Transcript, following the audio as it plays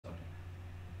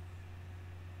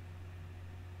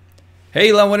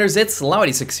Hey Laowinners, it's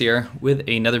Laowinners here with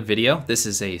another video. This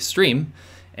is a stream.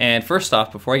 And first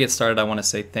off, before I get started, I want to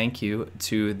say thank you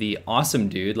to the awesome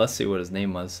dude. Let's see what his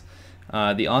name was.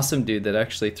 The awesome dude that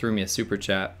actually threw me a super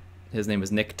chat. His name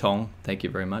was Nick Tong. Thank you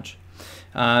very much.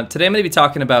 Today I'm going to be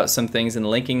talking about some things and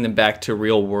linking them back to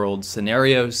real world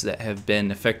scenarios that have been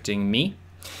affecting me.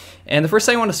 And the first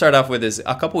thing I want to start off with is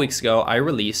a couple weeks ago, I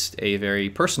released a very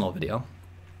personal video.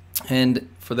 And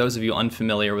for those of you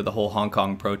unfamiliar with the whole Hong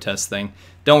Kong protest thing,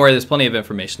 don't worry, there's plenty of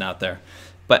information out there.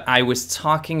 But I was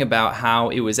talking about how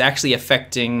it was actually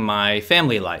affecting my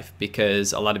family life,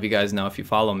 because a lot of you guys know, if you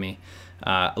follow me,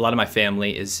 a lot of my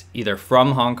family is either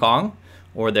from Hong Kong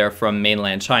or they're from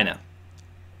mainland China.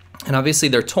 And obviously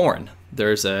they're torn.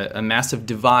 There's a massive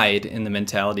divide in the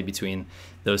mentality between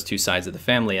those two sides of the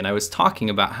family. And I was talking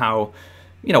about how,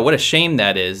 you know, what a shame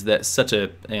that is, that such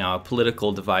a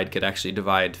political divide could actually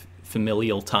divide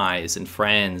familial ties and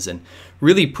friends and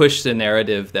really push the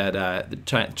narrative that the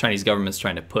Chinese government's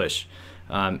trying to push,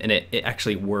 and it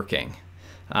actually working.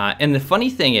 And the funny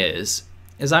thing is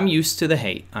I'm used to the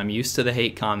hate. I'm used to the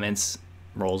hate comments,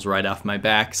 rolls right off my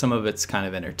back. Some of it's kind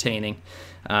of entertaining.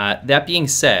 That being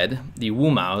said, the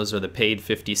Wumaos, or the paid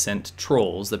 50-cent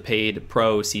trolls, the paid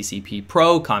pro-CCP,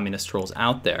 pro-communist trolls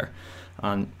out there,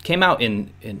 came out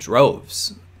in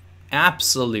droves,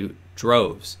 absolute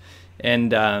droves.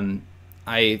 And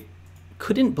I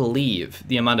couldn't believe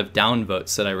the amount of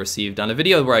downvotes that I received on a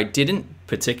video where I didn't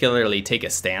particularly take a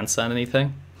stance on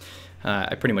anything.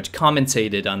 I pretty much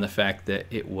commentated on the fact that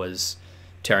it was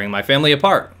tearing my family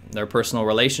apart, their personal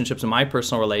relationships and my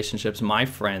personal relationships, my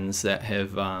friends that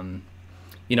have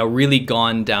really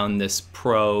gone down this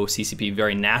pro-CCP,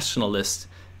 very nationalist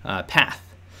path.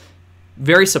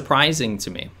 Very surprising to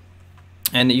me.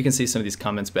 And you can see some of these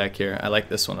comments back here. I like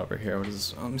this one over here.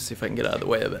 Let me see if I can get out of the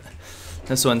way of it.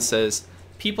 This one says,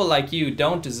 "People like you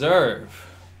don't deserve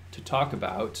to talk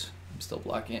about," I'm still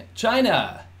blocking it,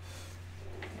 "China."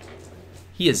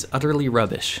 He is utterly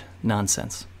rubbish.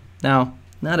 Nonsense. Now,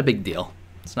 not a big deal.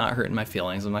 It's not hurting my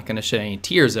feelings. I'm not going to shed any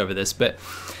tears over this, but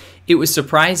it was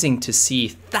surprising to see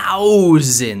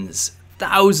thousands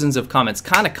of comments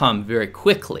kind of come very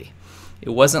quickly. It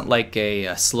wasn't like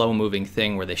a slow-moving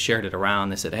thing where they shared it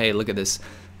around. They said, hey, look at this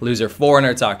loser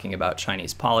foreigner talking about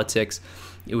Chinese politics.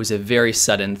 It was a very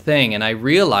sudden thing. And I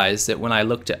realized that when I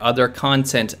looked at other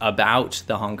content about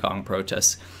the Hong Kong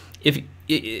protests, even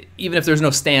if there's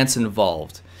no stance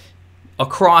involved,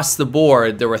 across the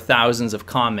board, there were thousands of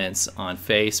comments on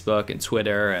Facebook and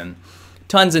Twitter and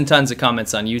tons of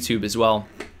comments on YouTube as well,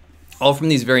 all from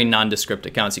these very nondescript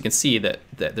accounts. You can see that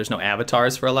there's no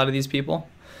avatars for a lot of these people.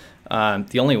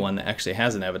 The only one that actually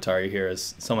has an avatar here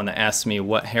is someone that asks me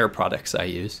what hair products I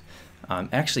use.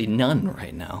 Actually, none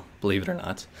right now, believe it or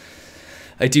not.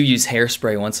 I do use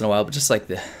hairspray once in a while, but just like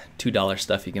the $2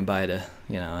 stuff you can buy at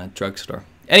a drugstore.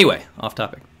 Anyway, off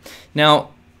topic.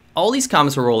 Now, all these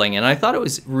comments were rolling in, and I thought it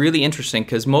was really interesting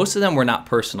because most of them were not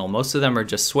personal. Most of them are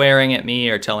just swearing at me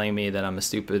or telling me that I'm a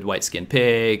stupid white-skinned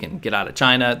pig and get out of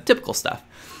China, typical stuff.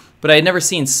 But I had never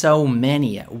seen so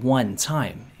many at one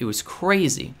time. It was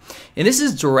crazy. And this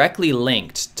is directly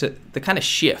linked to the kind of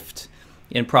shift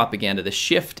in propaganda, the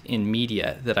shift in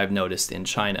media that I've noticed in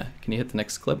China. Can you hit the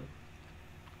next clip?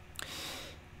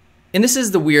 And this is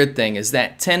the weird thing, is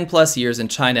that 10 plus years in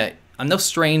China, I'm no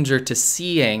stranger to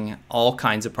seeing all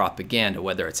kinds of propaganda,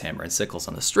 whether it's hammer and sickles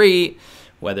on the street,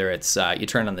 whether it's you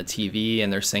turn on the TV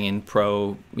and they're singing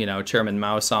pro, Chairman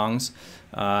Mao songs,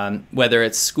 whether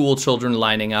it's school children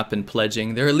lining up and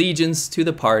pledging their allegiance to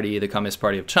the party, the Communist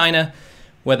Party of China,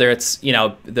 whether it's,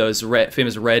 those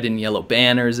famous red and yellow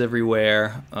banners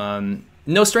everywhere.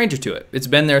 No stranger to it. It's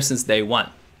been there since day one.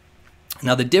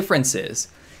 Now, the difference is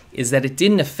that it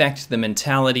didn't affect the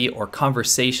mentality or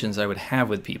conversations I would have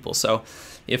with people. So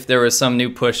if there was some new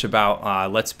push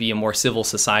about let's be a more civil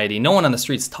society, no one on the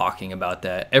street's talking about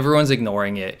that. Everyone's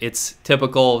ignoring it. It's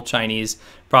typical Chinese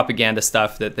propaganda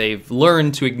stuff that they've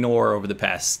learned to ignore over the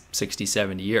past 60,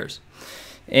 70 years.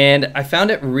 And I found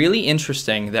it really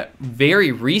interesting that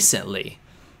very recently,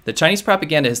 the Chinese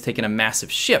propaganda has taken a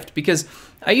massive shift, because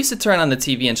I used to turn on the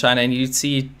TV in China and you'd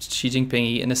see Xi Jinping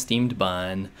eating a steamed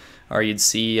bun, or you'd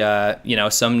see,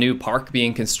 some new park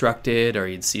being constructed, or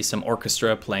you'd see some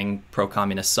orchestra playing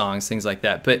pro-communist songs, things like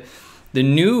that. But the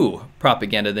new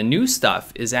propaganda, the new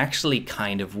stuff, is actually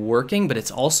kind of working, but it's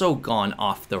also gone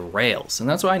off the rails. And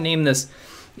that's why I named this,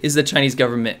 is the Chinese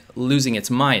government losing its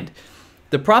mind?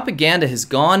 The propaganda has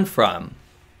gone from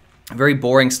very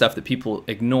boring stuff that people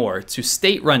ignore to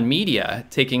state-run media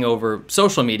taking over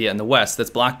social media in the West that's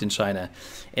blocked in China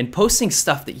and posting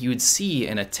stuff that you would see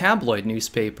in a tabloid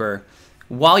newspaper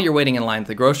while you're waiting in line at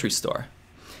the grocery store.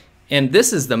 And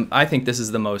this is I think this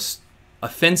is the most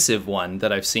offensive one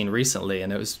that I've seen recently,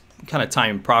 and it was kind of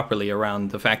timed properly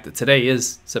around the fact that today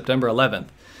is September 11th.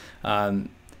 And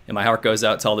my heart goes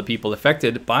out to all the people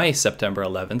affected by September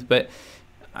 11th. But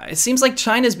it seems like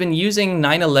China's been using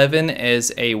 9/11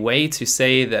 as a way to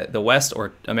say that the West,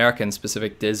 or America in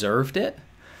specific, deserved it.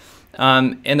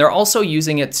 And they're also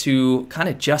using it to kind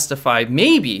of justify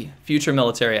maybe future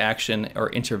military action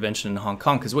or intervention in Hong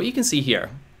Kong. Because what you can see here,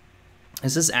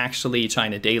 this is actually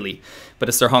China Daily, but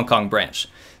it's their Hong Kong branch.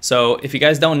 So if you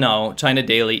guys don't know, China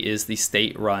Daily is the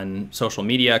state-run social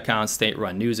media accounts,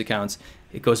 state-run news accounts.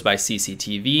 It goes by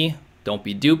CCTV. Don't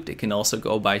be duped. It can also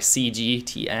go by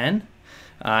CGTN.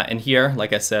 And here,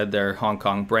 like I said, their Hong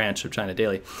Kong branch of China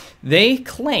Daily. They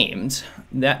claimed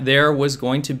that there was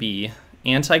going to be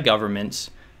anti-government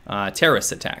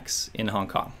terrorist attacks in Hong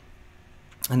Kong.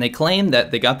 And they claimed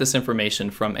that they got this information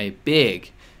from a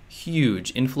big,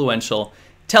 huge, influential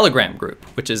Telegram group,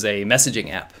 which is a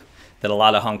messaging app that a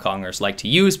lot of Hong Kongers like to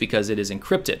use because it is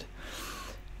encrypted.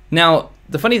 Now,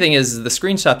 the funny thing is the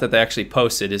screenshot that they actually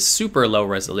posted is super low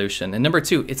resolution. And number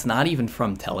two, it's not even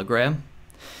from Telegram.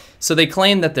 So they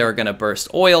claimed that they were going to burst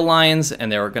oil lines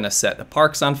and they were going to set the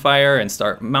parks on fire and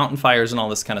start mountain fires and all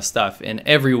this kind of stuff. And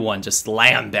everyone just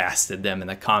lambasted them in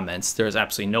the comments. There's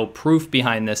absolutely no proof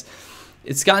behind this.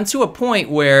 It's gotten to a point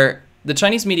where the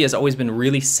Chinese media has always been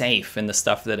really safe in the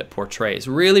stuff that it portrays.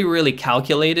 Really, really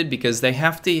calculated, because they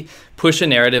have to push a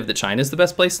narrative that China's the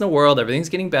best place in the world, everything's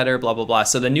getting better, blah, blah, blah.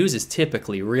 So the news is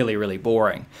typically really, really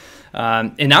boring.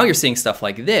 And now you're seeing stuff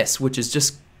like this, which is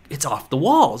just, it's off the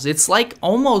walls. It's like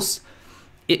almost,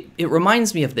 it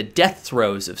reminds me of the death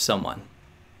throes of someone.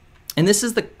 And this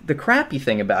is the crappy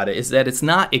thing about it, is that it's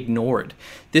not ignored.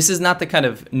 This is not the kind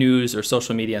of news or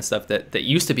social media and stuff that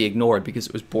used to be ignored because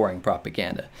it was boring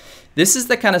propaganda. This is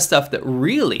the kind of stuff that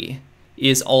really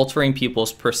is altering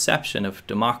people's perception of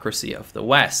democracy, of the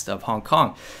West, of Hong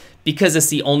Kong, because it's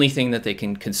the only thing that they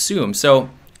can consume. So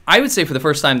I would say for the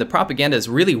first time, the propaganda is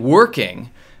really working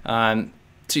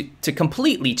to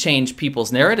completely change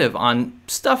people's narrative on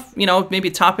stuff, you know, maybe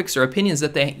topics or opinions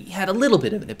that they had a little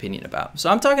bit of an opinion about. So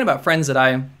I'm talking about friends that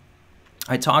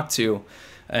I talked to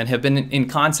and have been in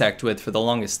contact with for the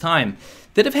longest time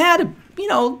that have had a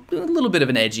little bit of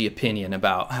an edgy opinion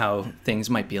about how things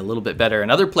might be a little bit better in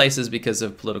other places because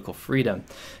of political freedom.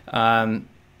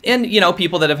 And, you know,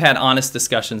 people that have had honest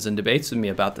discussions and debates with me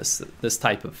about this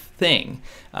type of thing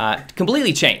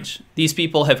completely change. These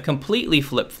people have completely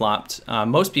flip-flopped.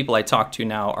 Most people I talk to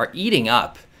now are eating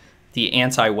up the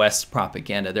anti-West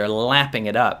propaganda. They're lapping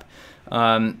it up.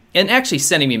 And actually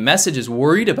sending me messages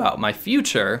worried about my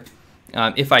future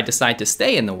if I decide to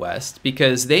stay in the West,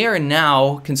 because they are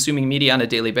now consuming media on a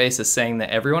daily basis saying that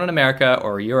everyone in America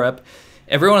or Europe,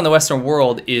 everyone in the Western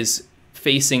world is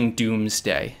facing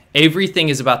doomsday. Everything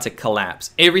is about to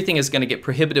collapse. Everything is going to get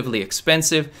prohibitively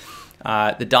expensive.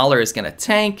 The dollar is going to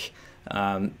tank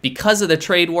because of the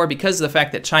trade war, because of the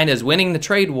fact that China is winning the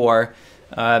trade war.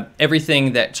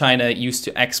 Everything that China used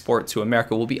to export to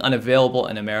America will be unavailable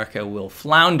and America will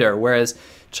flounder. Whereas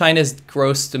China's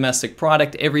gross domestic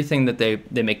product, everything that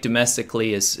they make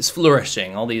domestically is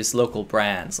flourishing. All these local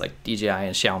brands like DJI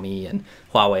and Xiaomi and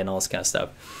Huawei and all this kind of stuff.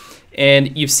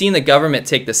 And you've seen the government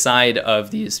take the side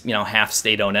of these, half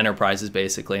state-owned enterprises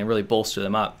basically and really bolster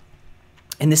them up.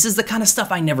 And this is the kind of stuff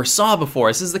I never saw before.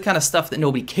 This is the kind of stuff that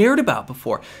nobody cared about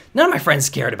before. None of my friends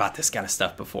cared about this kind of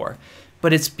stuff before.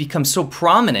 But it's become so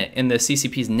prominent in the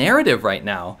CCP's narrative right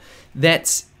now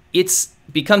that it's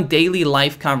become daily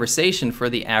life conversation for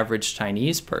the average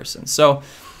Chinese person. So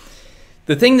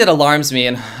the thing that alarms me,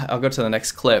 and I'll go to the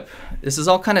next clip, this is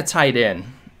all kind of tied in.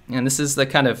 And this is the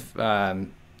kind of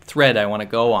thread I want to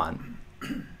go on.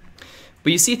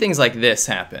 But you see things like this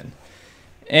happen.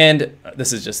 And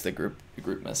this is just the group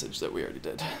message that we already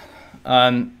did.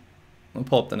 I'll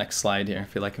pull up the next slide here. I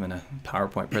feel like I'm in a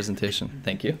PowerPoint presentation.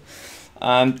 Thank you.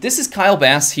 This is Kyle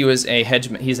Bass. He's a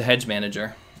hedge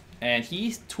manager. And he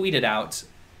tweeted out,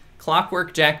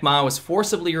 "Clockwork Jack Ma was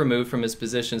forcibly removed from his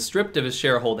position, stripped of his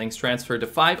shareholdings, transferred to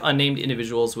 5 unnamed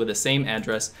individuals with the same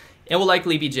address, and will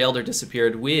likely be jailed or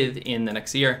disappeared within the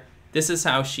next year. This is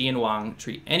how Xi and Wang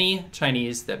treat any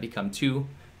Chinese that become too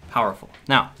powerful."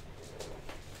 Now,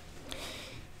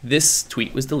 this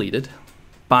tweet was deleted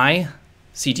by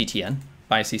CGTN,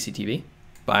 by CCTV,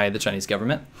 by the Chinese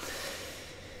government.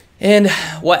 And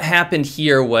what happened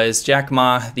here was Jack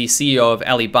Ma, the CEO of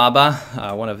Alibaba,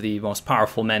 one of the most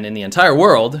powerful men in the entire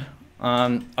world,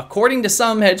 according to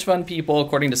some hedge fund people,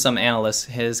 according to some analysts,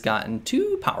 has gotten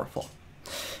too powerful.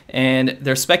 And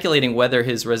they're speculating whether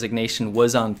his resignation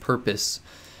was on purpose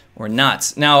or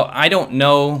not. Now, I don't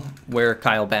know where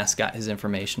Kyle Bass got his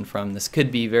information from. This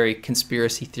could be very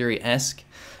conspiracy theory-esque,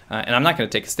 and I'm not going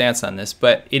to take a stance on this,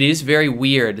 but it is very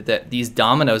weird that these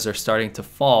dominoes are starting to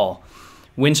fall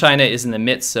when China is in the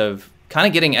midst of kind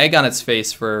of getting egg on its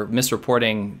face for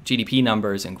misreporting GDP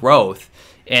numbers and growth,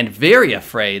 and very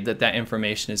afraid that that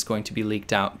information is going to be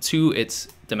leaked out to its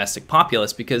domestic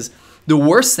populace, because the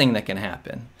worst thing that can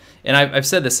happen, and I've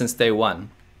said this since day one,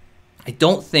 I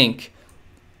don't think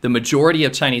the majority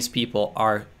of Chinese people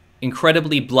are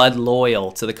incredibly blood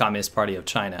loyal to the Communist Party of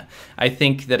China. I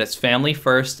think that it's family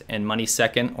first and money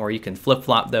second, or you can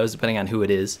flip-flop those depending on who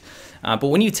it is. But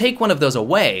when you take one of those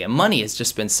away, and money has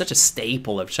just been such a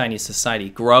staple of Chinese society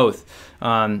growth,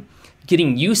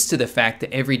 getting used to the fact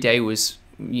that every day was,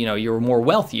 you know, you were more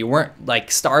wealthy. You weren't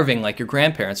like starving like your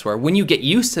grandparents were. When you get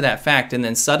used to that fact and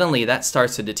then suddenly that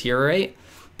starts to deteriorate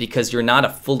because you're not a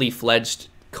fully fledged,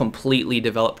 completely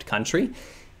developed country,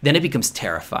 then it becomes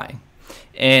terrifying.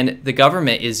 And the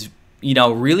government is, you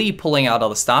know, really pulling out all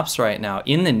the stops right now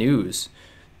in the news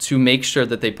to make sure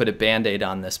that they put a Band-Aid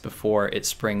on this before it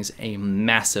springs a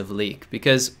massive leak.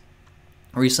 Because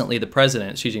recently the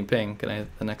president, Xi Jinping, can I have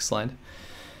the next slide?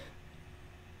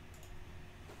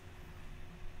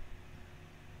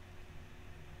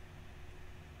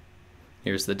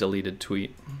 Here's the deleted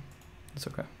tweet. It's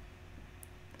okay.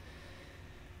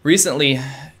 Recently,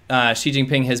 Xi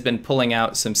Jinping has been pulling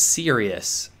out some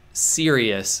serious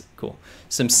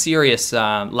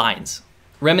lines,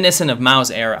 reminiscent of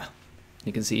Mao's era.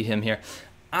 You can see him here.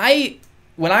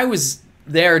 When I was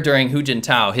there during Hu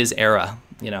Jintao, his era,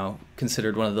 you know,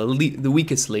 considered one of the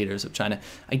weakest leaders of China,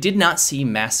 I did not see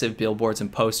massive billboards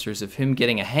and posters of him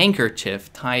getting a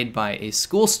handkerchief tied by a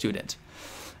school student.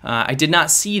 I did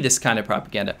not see this kind of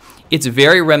propaganda. It's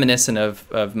very reminiscent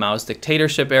of Mao's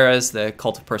dictatorship eras, the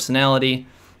cult of personality,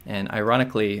 and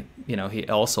ironically, you know, he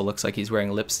also looks like he's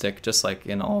wearing lipstick, just like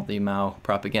in all the Mao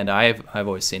propaganda I've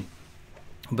always seen.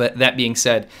 But that being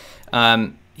said,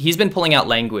 he's been pulling out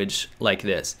language like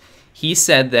this. He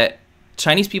said that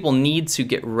Chinese people need to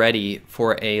get ready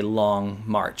for a long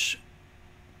march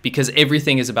because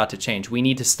everything is about to change. We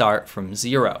need to start from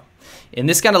zero. And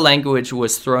this kind of language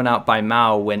was thrown out by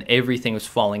Mao when everything was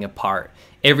falling apart.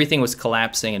 Everything was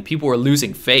collapsing and people were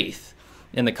losing faith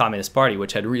in the Communist Party,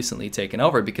 which had recently taken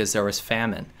over because there was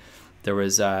famine. There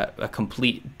was a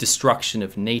complete destruction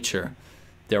of nature.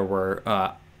 There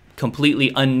were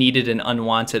completely unneeded and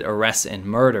unwanted arrests and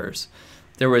murders.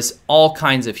 There was all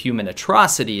kinds of human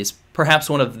atrocities, perhaps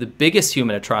one of the biggest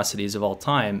human atrocities of all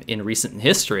time in recent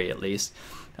history, at least,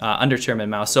 under Chairman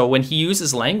Mao. So when he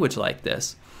uses language like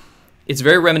this, it's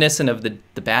very reminiscent of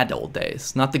the bad old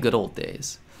days, not the good old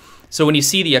days. So when you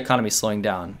see the economy slowing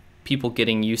down, people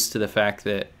getting used to the fact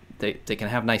that they can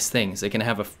have nice things, they can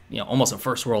have almost a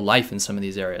first world life in some of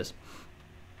these areas,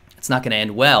 it's not going to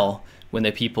end well when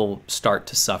the people start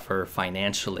to suffer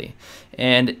financially.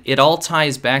 And it all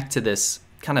ties back to this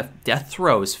kind of death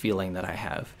throes feeling that I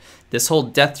have. This whole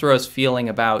death throes feeling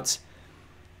about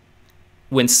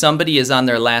when somebody is on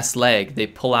their last leg, they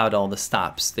pull out all the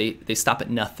stops. They stop at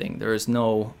nothing. There is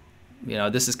no, you know,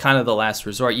 this is kind of the last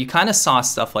resort. You kind of saw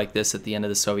stuff like this at the end of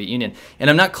the Soviet Union. And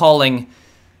I'm not calling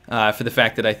for the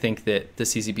fact that I think that the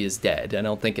CCP is dead. I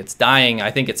don't think it's dying.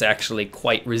 I think it's actually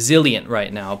quite resilient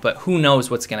right now. But who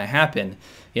knows what's going to happen,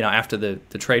 you know, after the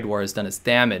trade war has done its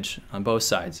damage on both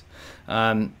sides.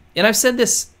 And I've said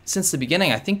this since the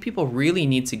beginning. I think people really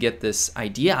need to get this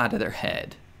idea out of their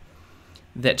head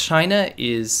that China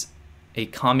is a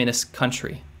communist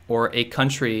country, or a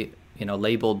country, you know,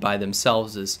 labeled by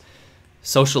themselves as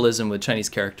socialism with Chinese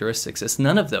characteristics. It's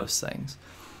none of those things.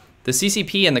 The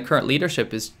CCP and the current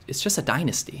leadership it's just a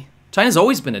dynasty. China's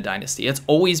always been a dynasty. It's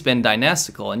always been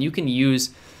dynastical, and you can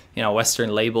use, you know, Western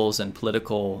labels and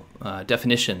political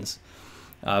definitions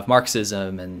of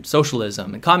Marxism and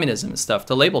socialism and communism and stuff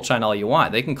to label China all you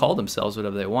want. They can call themselves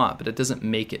whatever they want, but it doesn't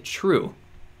make it true.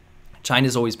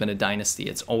 China's always been a dynasty.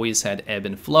 It's always had ebb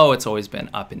and flow. It's always been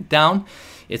up and down.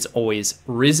 It's always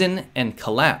risen and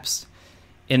collapsed.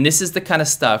 And this is the kind of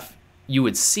stuff you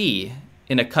would see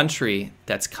in a country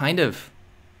that's kind of,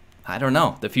 I don't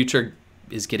know, the future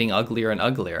is getting uglier and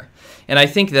uglier. And I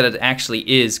think that it actually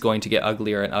is going to get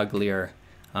uglier and uglier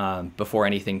before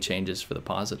anything changes for the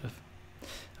positive.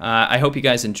 I hope you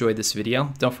guys enjoyed this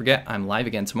video. Don't forget, I'm live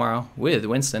again tomorrow with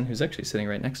Winston, who's actually sitting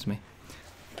right next to me.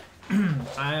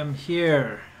 I am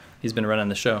here. He's been running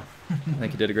the show. I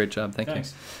think you did a great job. Thank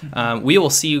Thanks. you. We will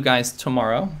see you guys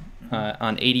tomorrow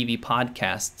on ADV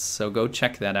Podcasts. So go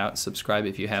check that out. Subscribe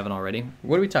if you haven't already.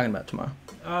 What are we talking about tomorrow?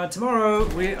 Tomorrow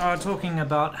we are talking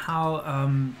about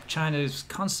how China is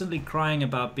constantly crying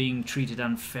about being treated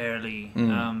unfairly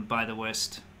by the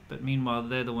West. but meanwhile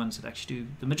they're the ones that actually do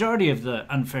the majority of the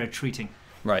unfair treating.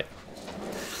 Right.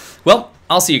 Well,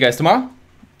 I'll see you guys tomorrow.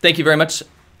 Thank you very much,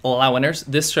 Laowinners.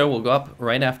 This show will go up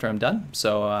right after I'm done,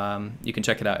 so you can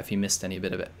check it out if you missed any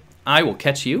bit of it. I will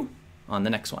catch you on the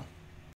next one.